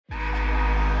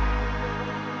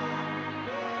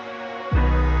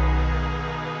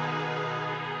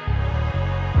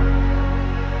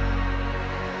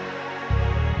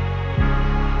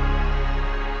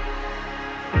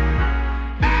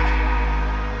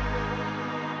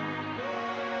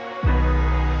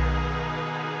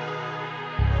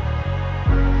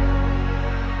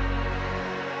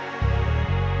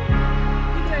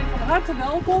harte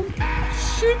welkom.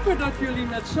 Super dat jullie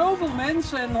met zoveel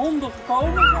mensen en honden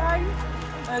gekomen zijn.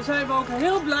 Daar zijn we ook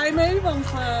heel blij mee, want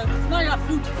nou ja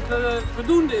goed, we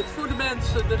doen dit voor de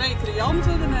mensen, de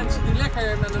recreanten, de mensen die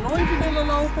lekker met een hondje willen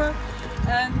lopen.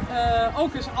 En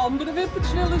ook eens andere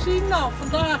whippets willen zien. Nou,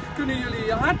 vandaag kunnen jullie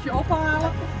je hartje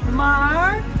ophalen.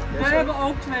 Maar we hebben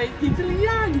ook 2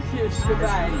 Italiaantjes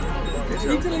erbij.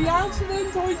 De Italiaanse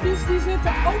windhondjes die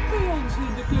zitten ook bij ons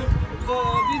in de club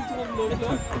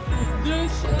windhonden.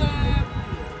 Dus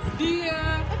die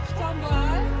staan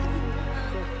daar.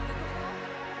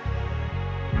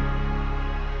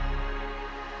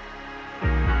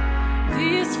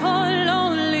 These 4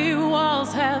 lonely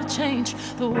walls have changed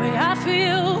the way I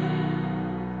feel.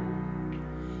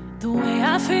 The way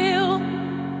I feel.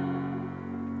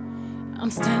 I'm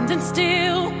standing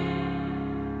still.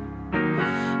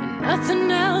 And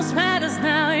nothing else matters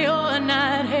now, you're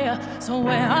not here. So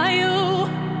where are you?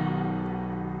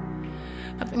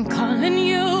 I've been calling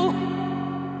you.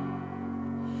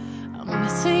 I'm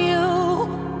missing you.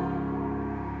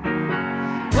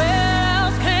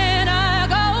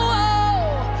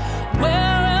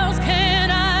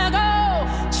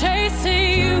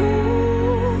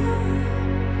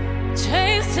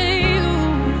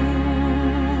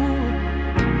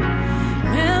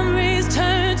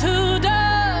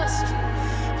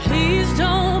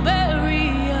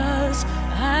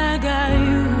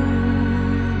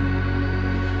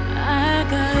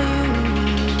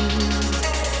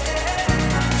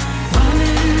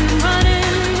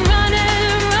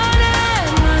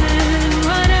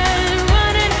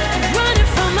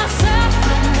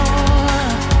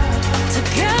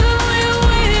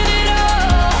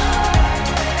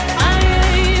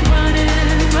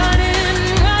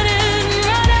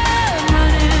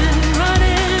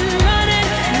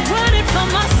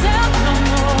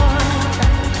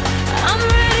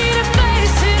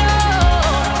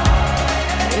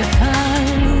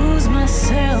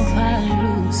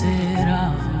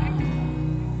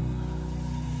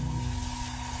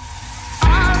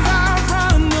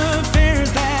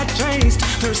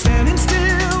 They're standing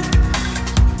still.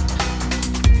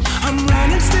 I'm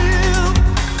running still.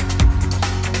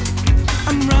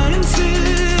 I'm running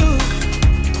still.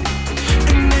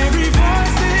 And every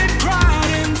voice that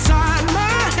cried inside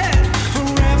my head,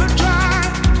 forever dry,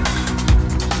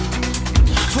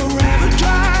 forever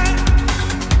dry.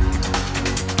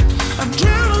 I've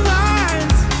drew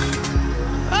lines.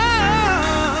 Oh,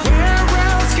 where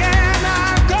else can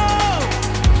I go?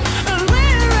 And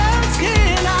where else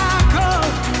can I go?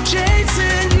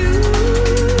 Chasing you,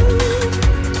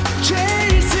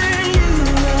 chasing you.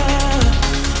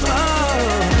 Oh,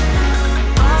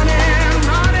 running,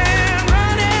 running,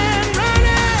 running,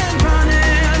 running,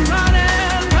 running,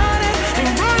 running, running,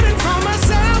 ain't running from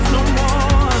myself no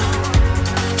more.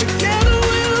 Together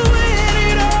we'll win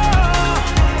it all.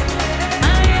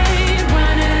 I ain't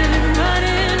running,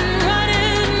 running,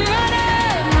 running, running,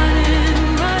 running,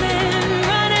 running,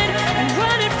 running, and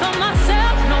running from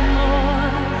myself no more.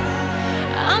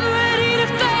 I'm ready to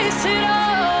face it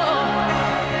all.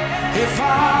 If I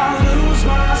lose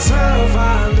myself,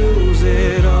 I lose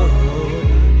it all.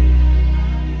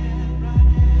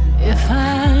 If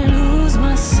I lose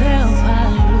myself, I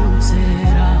lose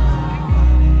it all.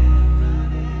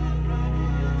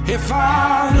 If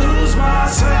I lose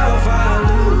myself, I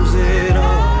lose it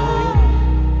all.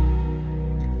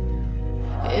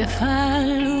 If I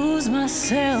lose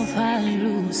myself, I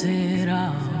lose it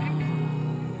all.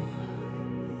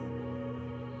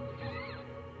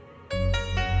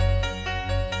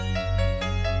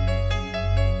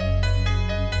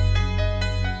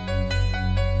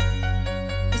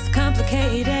 It's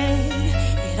complicated,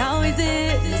 it always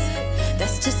is.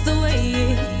 That's just the way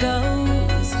it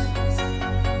goes.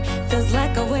 Feels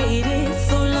like I waited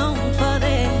so long for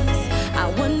this. I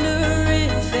wonder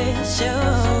if it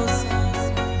shows.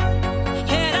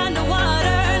 Head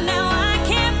underwater, now I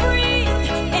can't breathe.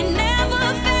 It never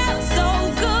felt so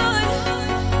good.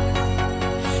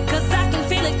 'Cause I can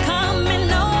feel it coming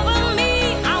over me.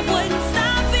 I wouldn't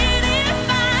stop it if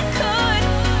I could.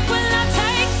 Will I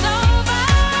take over?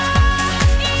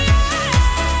 Yeah.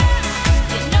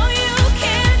 You know you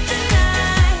can't do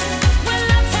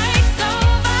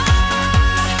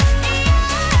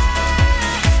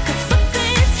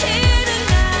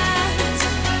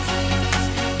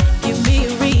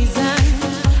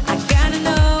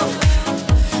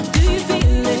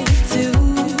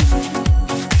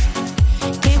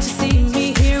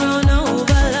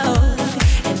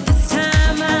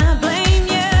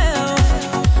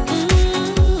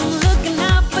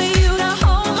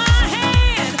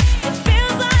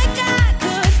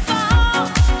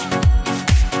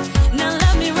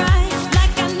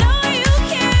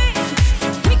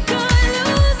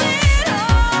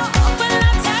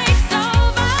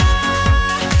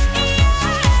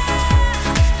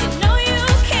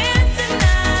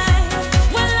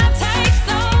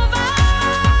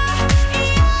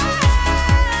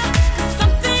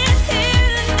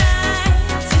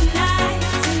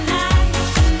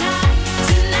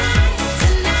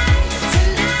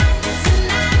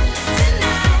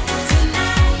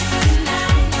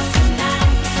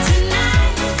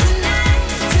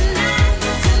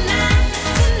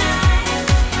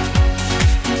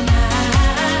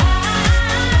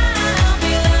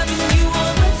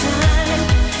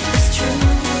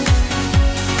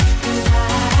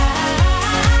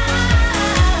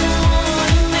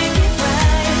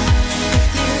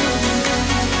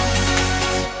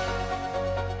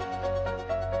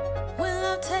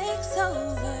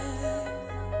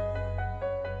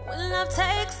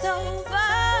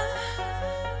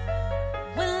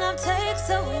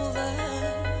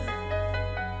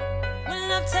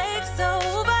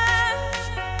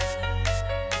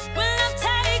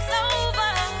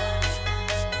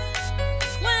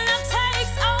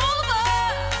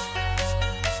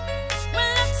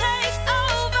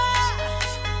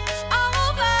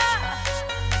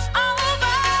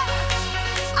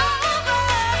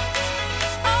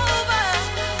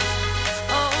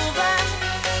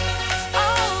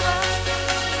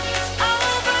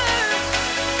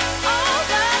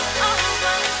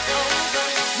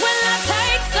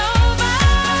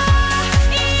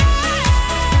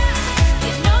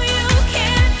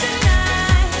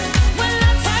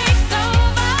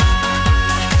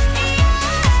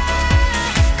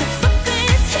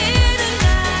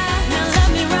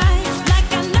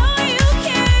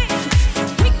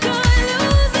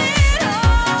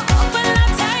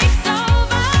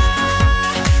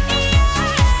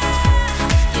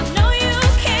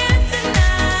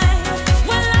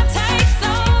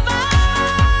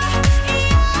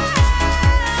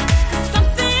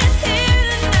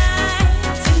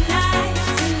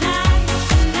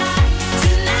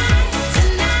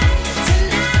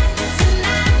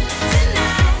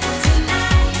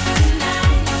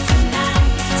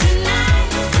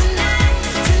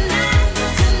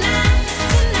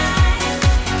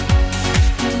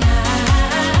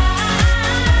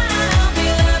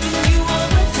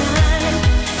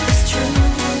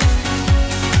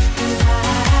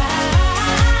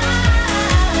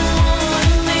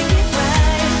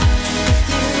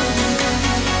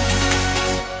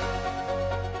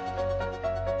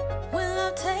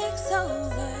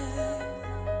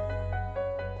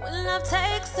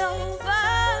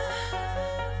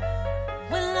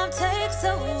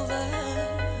so